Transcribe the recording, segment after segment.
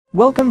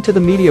Welcome to the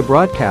media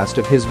broadcast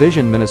of His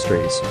Vision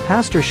Ministries.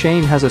 Pastor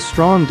Shane has a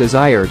strong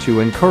desire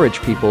to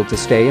encourage people to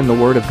stay in the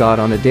Word of God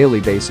on a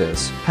daily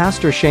basis.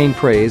 Pastor Shane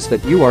prays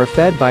that you are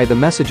fed by the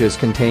messages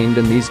contained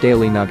in these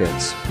daily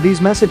nuggets.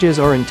 These messages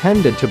are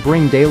intended to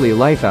bring daily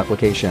life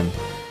application.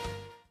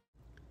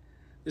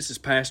 This is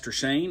Pastor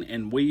Shane,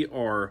 and we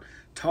are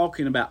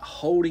talking about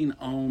holding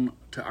on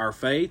to our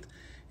faith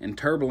in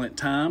turbulent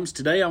times.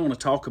 Today I want to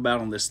talk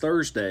about, on this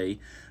Thursday,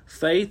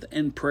 faith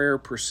and prayer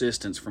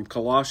persistence from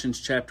Colossians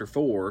chapter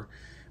 4.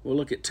 We'll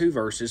look at two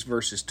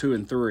verses 2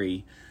 and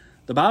 3.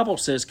 The Bible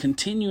says,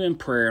 "Continue in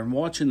prayer and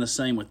watch in the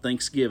same with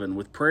thanksgiving,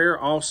 with prayer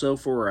also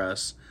for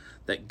us,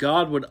 that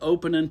God would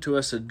open unto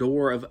us a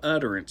door of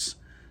utterance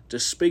to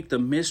speak the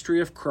mystery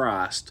of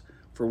Christ,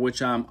 for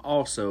which I am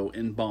also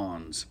in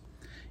bonds."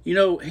 You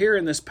know, here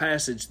in this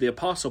passage, the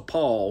Apostle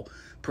Paul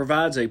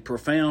provides a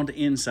profound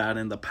insight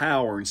in the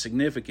power and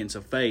significance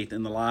of faith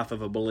in the life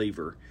of a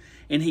believer.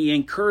 And he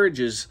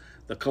encourages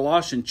the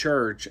Colossian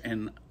church,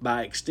 and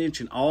by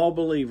extension all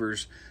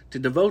believers, to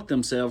devote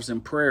themselves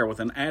in prayer with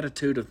an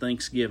attitude of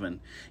thanksgiving.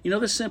 You know,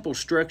 this simple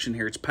instruction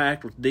here, it's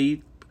packed with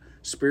deep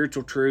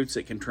spiritual truths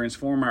that can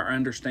transform our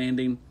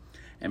understanding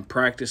and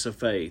practice of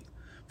faith.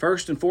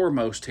 First and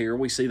foremost here,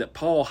 we see that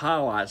Paul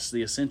highlights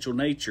the essential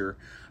nature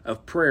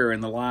of prayer in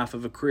the life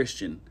of a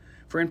Christian.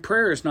 Friend,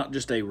 prayer is not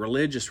just a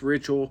religious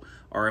ritual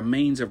or a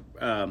means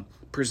of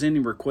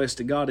presenting requests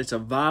to God. It's a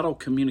vital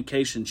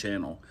communication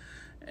channel,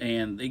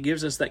 and it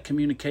gives us that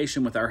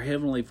communication with our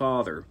Heavenly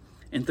Father.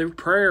 And through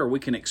prayer, we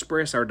can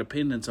express our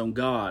dependence on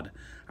God,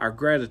 our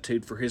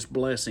gratitude for His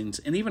blessings,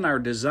 and even our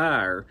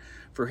desire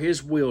for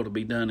His will to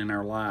be done in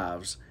our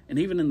lives, and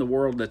even in the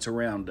world that's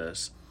around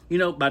us. You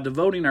know, by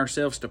devoting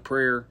ourselves to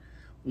prayer,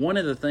 one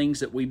of the things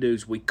that we do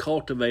is we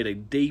cultivate a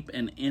deep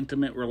and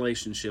intimate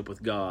relationship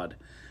with God,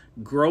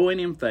 growing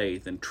in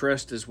faith and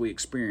trust as we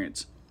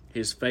experience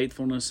His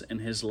faithfulness and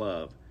His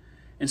love.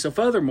 And so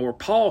furthermore,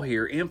 Paul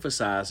here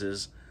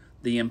emphasizes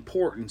the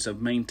importance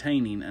of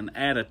maintaining an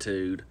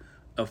attitude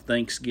of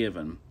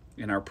thanksgiving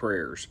in our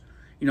prayers.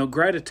 You know,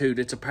 gratitude,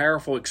 it's a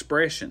powerful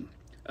expression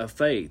of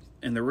faith.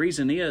 And the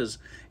reason is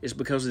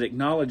because it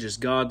acknowledges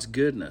God's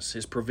goodness,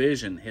 His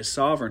provision, His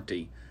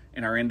sovereignty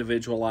in our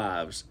individual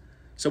lives.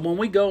 So when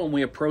we go and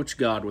we approach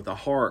God with a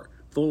heart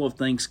full of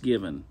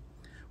thanksgiving,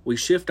 we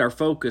shift our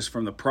focus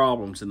from the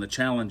problems and the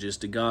challenges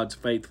to God's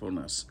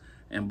faithfulness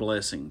and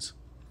blessings.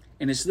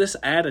 And it's this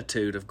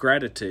attitude of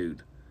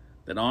gratitude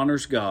that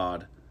honors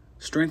God,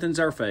 strengthens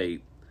our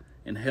faith,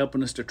 and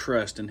helping us to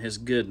trust in His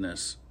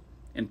goodness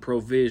and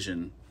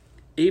provision,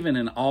 even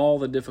in all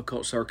the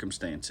difficult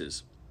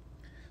circumstances.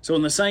 So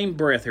in the same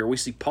breath here, we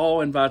see Paul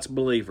invites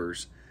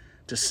believers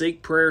to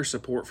seek prayer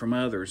support from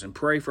others and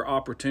pray for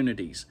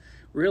opportunities,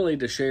 really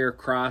to share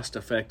Christ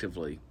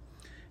effectively.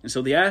 And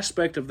so the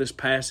aspect of this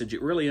passage,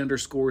 it really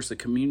underscores the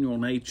communal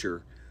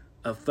nature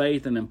of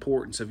faith and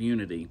importance of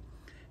unity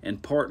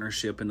and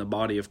partnership in the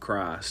body of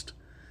Christ.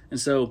 And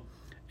so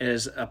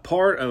as a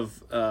part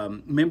of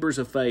members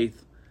of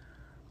faith,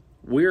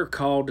 we are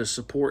called to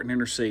support and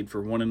intercede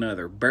for one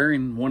another,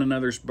 bearing one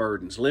another's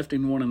burdens,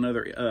 lifting one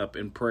another up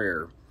in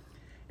prayer.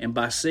 And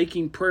by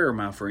seeking prayer,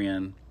 my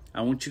friend,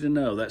 I want you to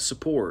know that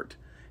support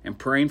and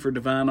praying for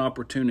divine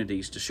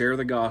opportunities to share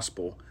the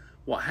gospel,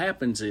 what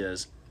happens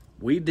is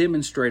we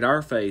demonstrate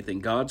our faith in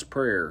God's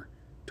prayer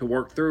to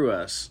work through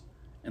us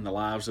in the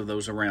lives of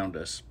those around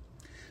us.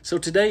 So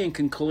today, in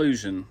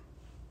conclusion,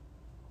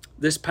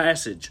 this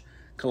passage,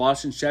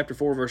 Colossians chapter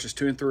 4, verses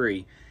 2 and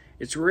 3,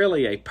 it's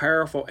really a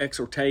powerful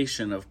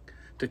exhortation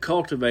to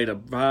cultivate a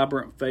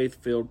vibrant,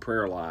 faith-filled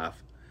prayer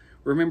life.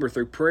 Remember,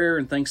 through prayer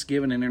and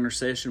thanksgiving and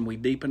intercession, we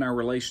deepen our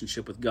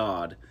relationship with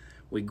God.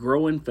 We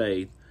grow in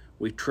faith.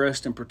 We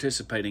trust and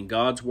participate in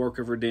God's work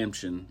of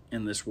redemption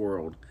in this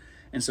world.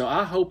 And so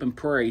I hope and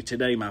pray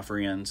today, my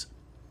friends,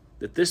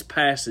 that this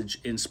passage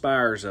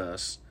inspires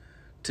us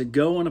to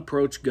go and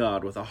approach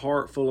God with a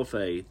heart full of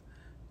faith,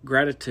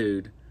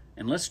 gratitude,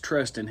 and let's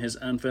trust in His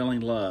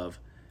unfailing love.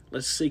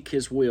 Let's seek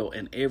His will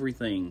in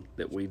everything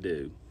that we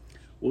do.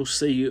 We'll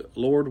see you,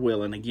 Lord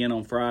willing, again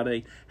on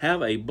Friday.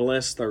 Have a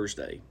blessed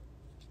Thursday.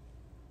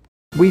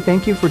 We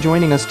thank you for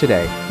joining us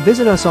today.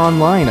 Visit us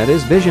online at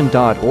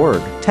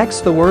isvision.org.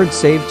 Text the word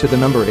SAVE to the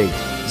number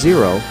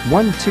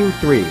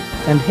 80123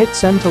 and hit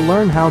send to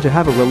learn how to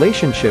have a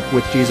relationship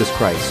with Jesus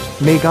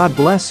Christ. May God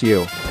bless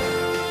you.